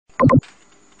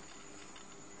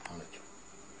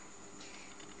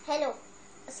Hello,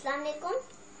 Assalamu alaikum.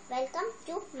 Welcome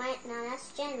to my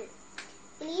Nana's channel.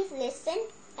 Please listen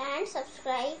and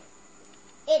subscribe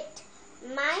it.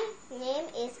 My name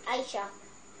is Aisha.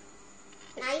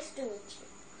 Nice to meet you.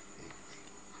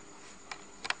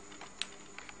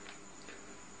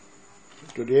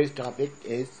 Today's topic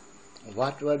is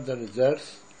what were the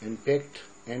results, impact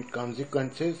and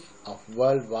consequences of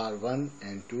World War I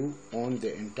and II on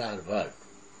the entire world.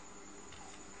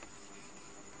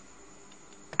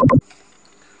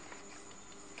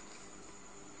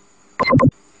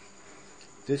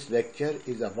 This lecture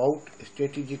is about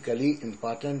strategically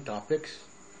important topics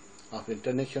of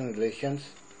international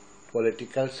relations,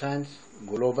 political science,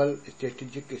 global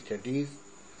strategic studies,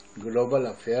 global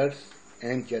affairs,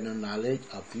 and general knowledge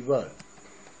of the world.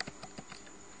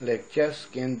 Lectures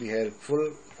can be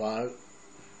helpful for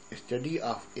study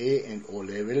of A and O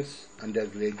levels,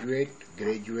 undergraduate,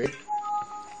 graduate,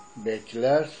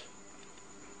 bachelor's,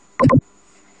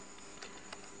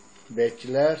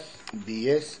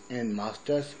 BS and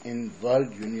masters in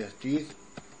world universities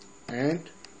and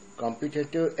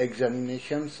competitive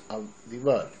examinations of the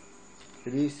world.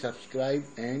 Please subscribe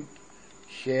and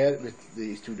share with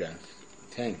the students.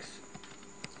 Thanks.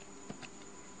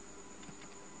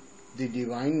 The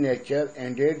divine nature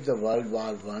ended the World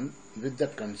War I with the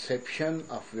conception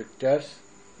of victors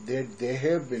that they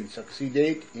have been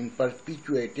succeeded in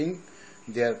perpetuating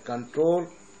their control.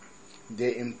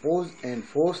 They imposed and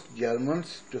forced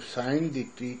Germans to sign the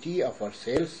Treaty of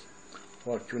Versailles.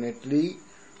 Fortunately,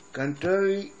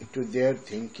 contrary to their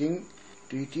thinking,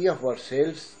 Treaty of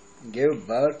Versailles gave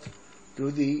birth to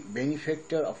the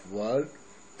benefactor of world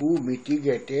who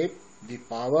mitigated the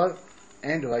power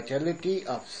and vitality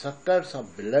of suckers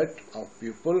of blood of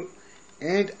people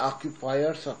and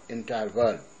occupiers of entire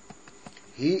world.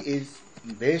 He is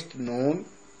best known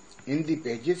in the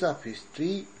pages of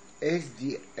history as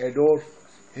the Adolf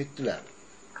Hitler.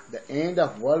 The end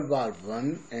of World War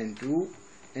I and II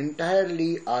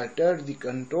entirely altered the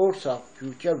contours of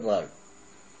future world.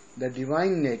 The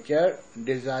divine nature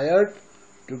desired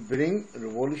to bring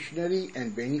revolutionary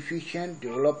and beneficent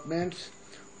developments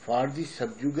for the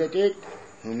subjugated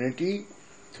humanity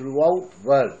throughout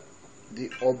world.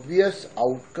 The obvious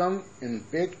outcome,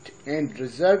 impact and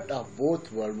result of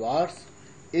both world wars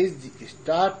is the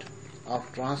start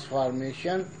of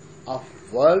transformation of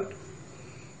world,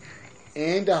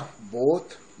 and of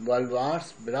both world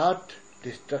wars brought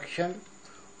destruction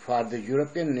for the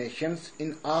European nations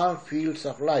in all fields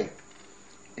of life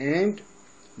and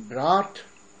brought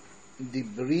the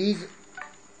breeze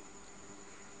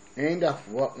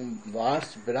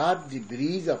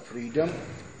of freedom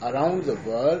around the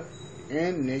world,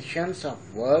 and nations of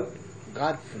world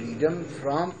got freedom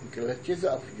from clutches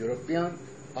of European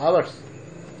powers.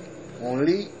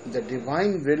 Only the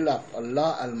divine will of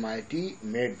Allah Almighty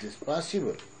made this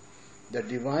possible. The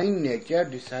divine nature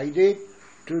decided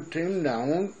to trim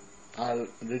down or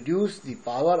reduce the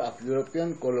power of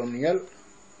European colonial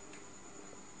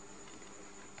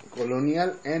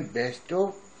and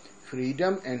bestow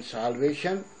freedom and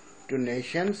salvation to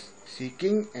nations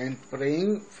seeking and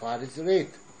praying for His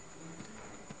wrath.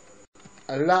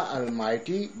 Allah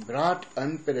Almighty brought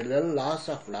unparalleled loss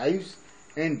of lives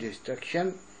and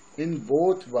destruction in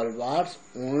both world wars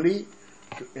only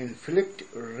to inflict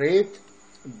wrath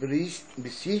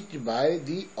besieged by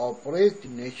the oppressed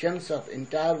nations of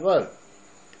entire world.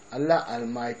 Allah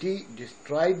Almighty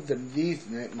destroyed these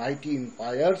mighty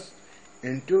empires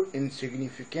into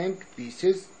insignificant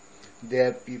pieces.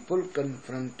 Their people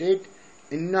confronted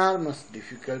enormous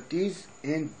difficulties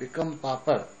and become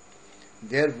pauper.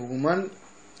 Their women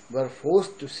were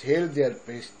forced to sell their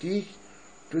prestige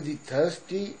to the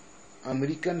thirsty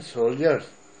American soldiers.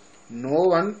 No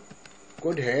one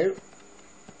could have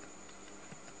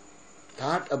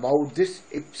thought about this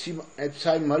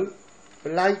abysmal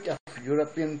plight of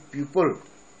European people.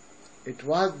 It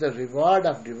was the reward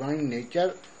of divine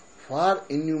nature for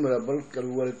innumerable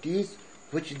cruelties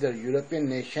which the European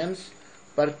nations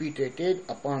perpetrated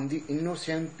upon the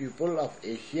innocent people of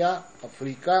Asia,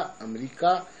 Africa,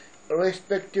 America,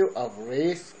 irrespective of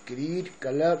race, creed,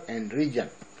 color and region.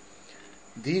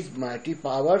 These mighty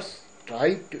powers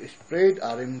tried to spread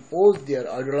or impose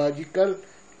their ideological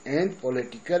and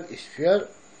political sphere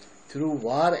through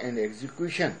war and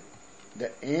execution.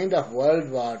 The end of World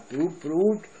War II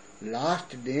proved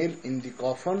last nail in the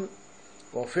coffin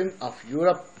of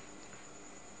Europe.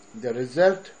 The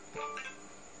result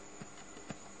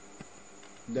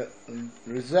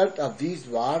of these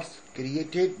wars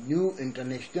created new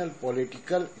international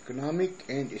political, economic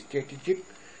and strategic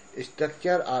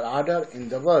structure or order in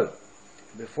the world.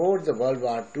 Before the World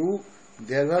War II,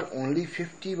 there were only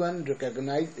 51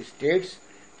 recognized states,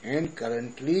 and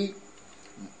currently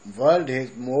world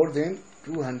has more than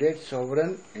 200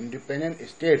 sovereign independent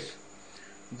states.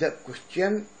 The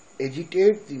question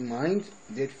agitates the minds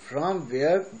that from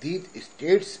where these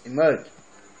states emerged.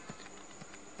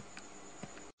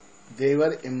 They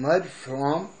were emerged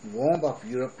from womb of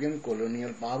European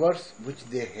colonial powers, which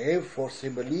they have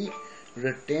forcibly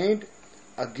retained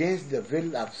against the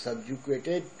will of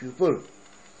subjugated people.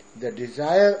 The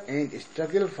desire and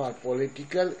struggle for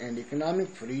political and economic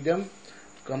freedom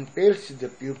compels the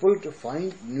people to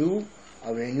find new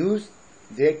avenues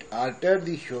that alter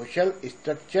the social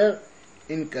structure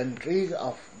in countries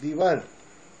of the world.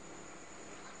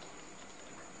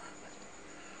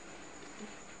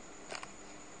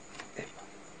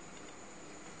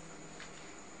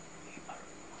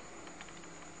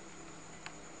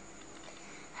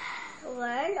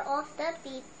 World of the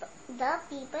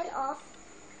people of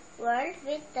world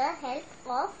with the help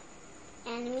of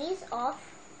enemies of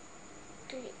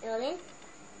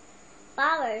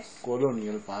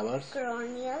colonial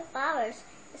powers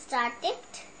started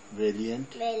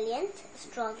Valiant,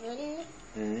 struggle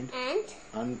and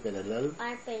unparalleled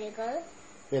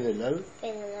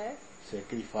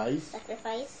sacrifice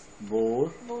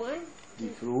bore the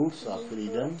fruits of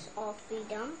freedom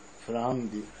from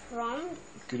the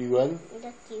cruel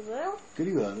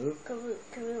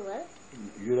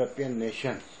European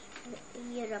nations.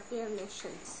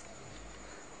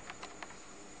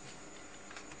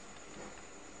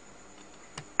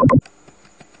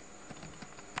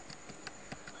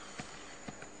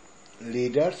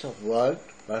 Leaders of world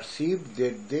perceived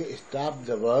that they stopped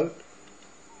the world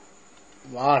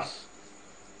wars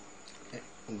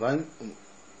 1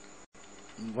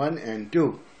 and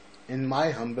 2. In my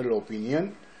humble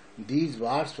opinion, these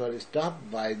wars were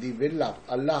stopped by the will of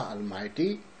Allah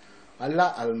Almighty.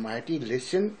 Allah Almighty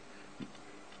listened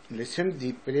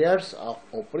the prayers of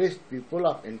oppressed people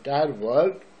of entire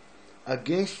world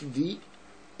against the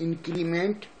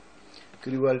inclement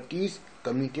cruelties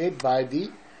committed by the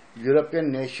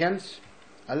European nations.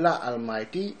 Allah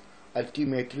Almighty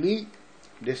ultimately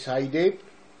decided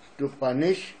to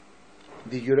punish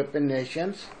the European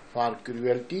nations for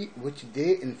cruelty which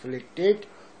they inflicted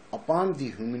upon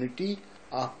the humanity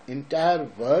of entire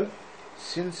world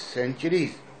since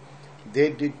centuries.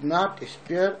 They did not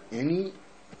spare any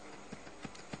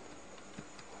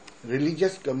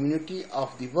religious community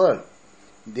of the world.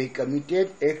 They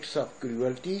committed acts of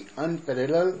cruelty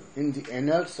unparalleled in the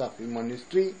annals of human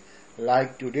history,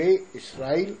 like today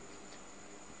Israel,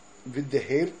 with the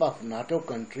help of NATO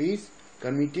countries,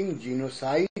 committing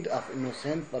genocide of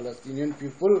innocent Palestinian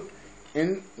people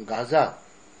in Gaza.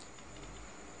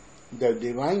 The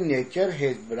divine nature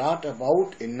has brought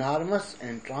about enormous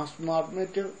and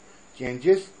transformative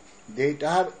changes that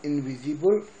are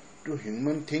invisible to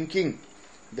human thinking.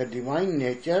 The divine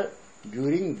nature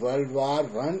during World War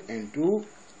I and II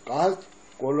caused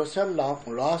colossal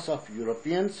loss of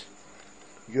European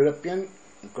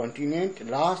continent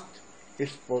lost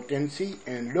its potency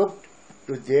and looked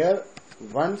to their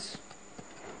once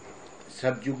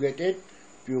subjugated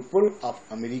people of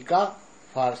America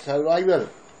for survival.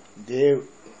 They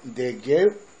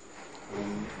gave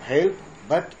help,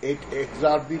 but at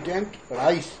exorbitant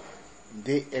price.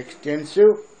 The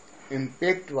extensive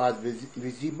impact was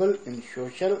visible in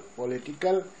social,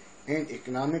 political, and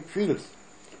economic fields.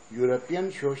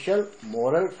 European social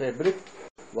moral fabric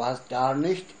was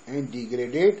tarnished and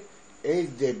degraded as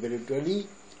they brutally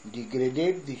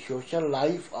degraded the social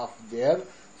life of their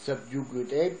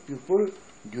subjugated people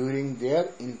during their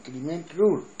inclement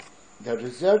rule. The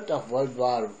result of World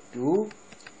War II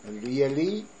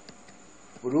really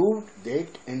proved that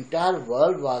entire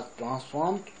world was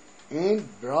transformed and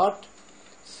brought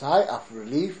sigh of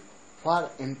relief for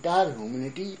entire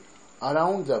humanity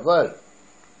around the world.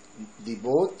 The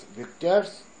both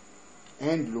victors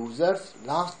and losers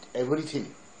lost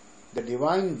everything. The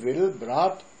divine will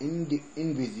brought in the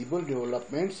invisible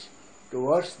developments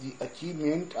towards the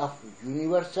achievement of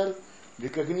universal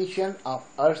recognition of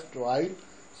erstwhile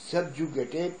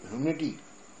subjugated humanity.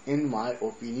 In my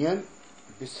opinion,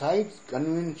 besides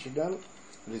conventional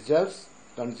results,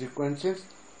 consequences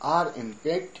or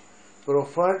impact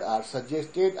proffered or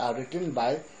suggested or written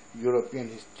by European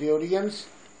historians,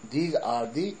 these are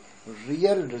the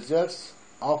real results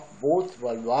of both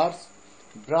world wars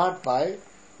brought by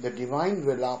the divine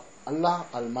will of Allah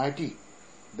Almighty.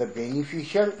 The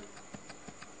beneficial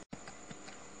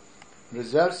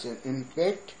results and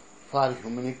impact for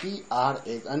humanity are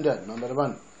as under. Number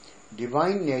 1.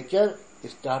 Divine nature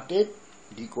started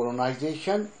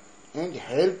decolonization, and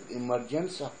helped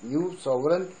emergence of new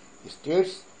sovereign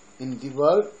states in the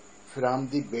world from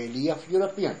the belly of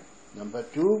European. Number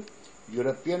 2,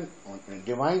 European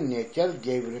divine nature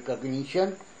gave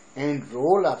recognition and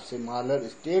role of smaller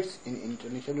states in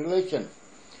international relations.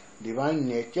 Divine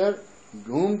nature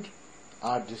doomed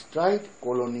or destroyed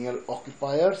colonial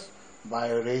occupiers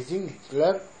by raising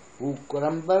Hitler, who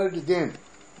crumbled them.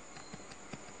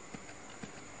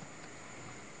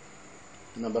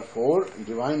 Number 4,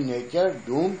 divine nature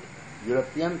doomed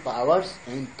European powers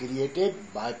and created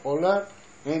bipolar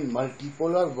and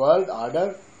multipolar world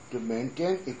order to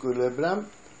maintain equilibrium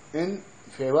in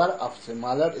favor of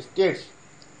smaller states.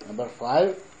 Number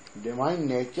 5, divine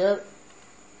nature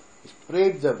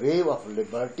spread the wave of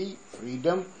liberty,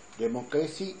 freedom,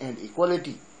 democracy and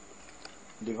equality.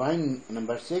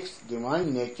 Number 6,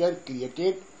 divine nature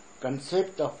created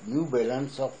concept of new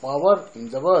balance of power in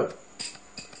the world.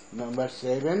 Number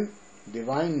 7,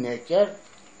 divine nature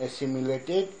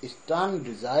assimilated strong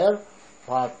desire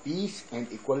for peace and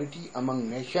equality among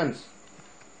nations.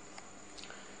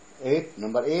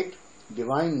 Number 8,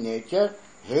 divine nature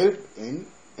helped in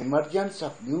emergence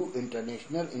of new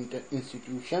international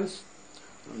institutions,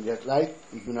 just like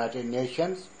United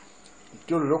Nations,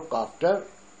 to look after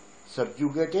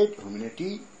subjugated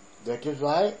humanity. That is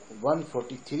why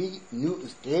 143 new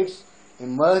states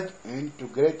emerged and to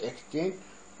great extent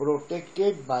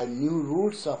protected by new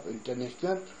rules of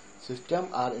international system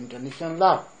or international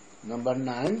law. Number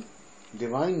 9,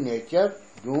 divine nature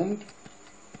doomed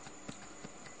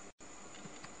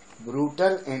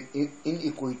brutal and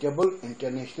inequitable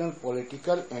international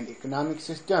political and economic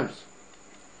systems.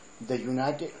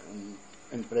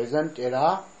 In present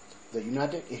era, the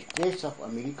United States of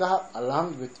America,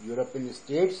 along with European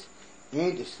states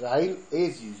and Israel,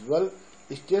 as usual,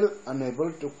 still unable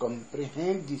to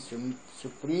comprehend the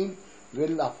supreme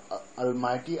will of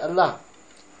Almighty Allah,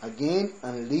 again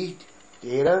unleashed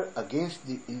terror against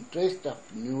the interest of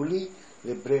newly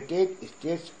liberated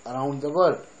states around the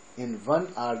world in one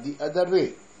or the other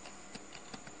way.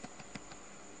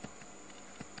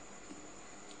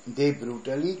 They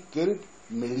brutally killed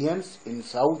millions in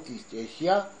Southeast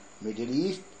Asia, Middle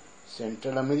East,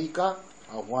 Central America,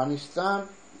 Afghanistan,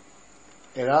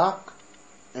 Iraq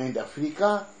and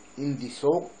Africa in the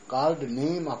so-called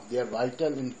name of their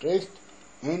vital interest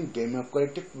and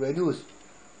democratic values.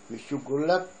 Wish you good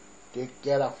luck. Take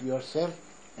care of yourself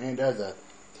and others.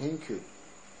 Thank you.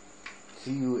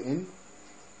 See you in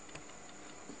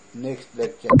next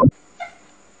lecture.